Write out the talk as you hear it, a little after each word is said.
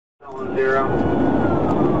0.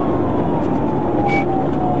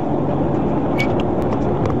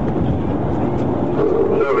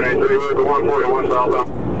 783, we're at the 141 southbound.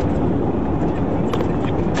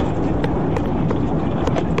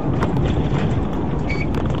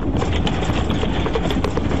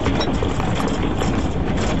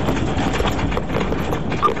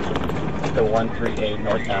 The 138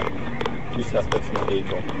 northbound. 2 suspects in the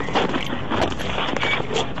vehicle.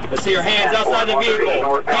 Let's see your hands outside the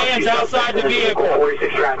vehicle. Hands outside the vehicle.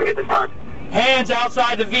 46 traffic at this time. Hands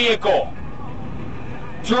outside the vehicle.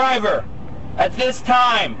 Driver, at this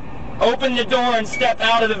time, open the door and step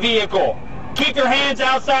out of the vehicle. Keep your hands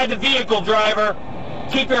outside the vehicle, driver.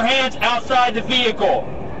 Keep your hands outside the vehicle.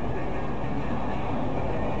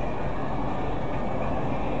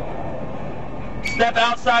 Step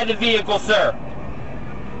outside the vehicle, sir.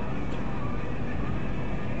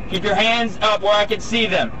 Keep your hands up where I can see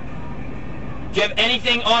them. Do you have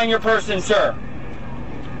anything on your person, sir?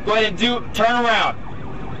 Go ahead and turn around.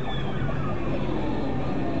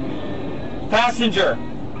 Passenger,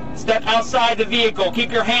 step outside the vehicle.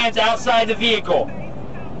 Keep your hands outside the vehicle.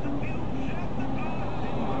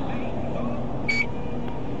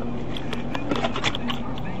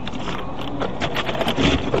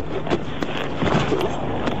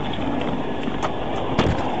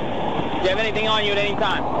 Do you have anything on you at any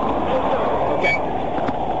time? Okay.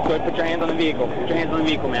 Go ahead, put your hands on the vehicle. Put your hands on the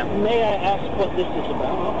vehicle, ma'am. May I ask what this is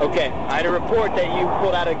about? Okay. I had a report that you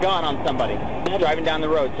pulled out a gun on somebody driving down the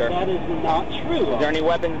road, sir. That is not true. Is there any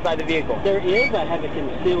weapons inside the vehicle? There is. I have a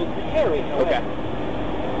concealed carry. Okay.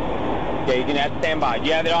 Okay, you can have to stand by. Do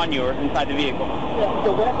you have it on you or inside the vehicle?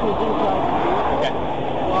 The weapon is inside the vehicle. Okay.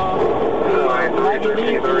 I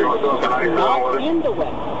believe it's not in the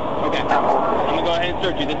weapon. Okay. I'm going to go ahead and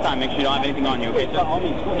search you this time. Make sure you don't have anything on you, okay, sir? By all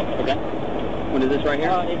means, go ahead. Okay. What is this right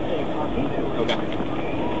here? It's a copy. Okay.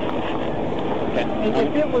 Okay. And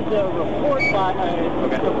if it was a report by a...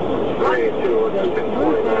 Okay. They threw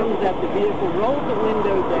things at the vehicle, rolled the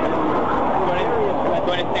window down.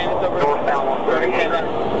 Go ahead and stand this over. Northbound 138. Stand that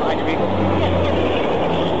behind your vehicle.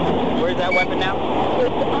 Where's that weapon now? It's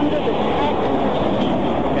under the passenger seat.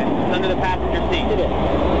 Okay. It's under the passenger seat. It is.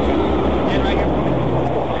 Stand right here.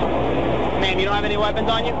 Ma'am, you don't have any weapons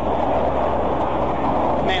on you?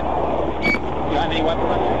 Ma'am, you don't have any weapons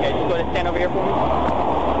on you? Okay, just go ahead and stand over here for me.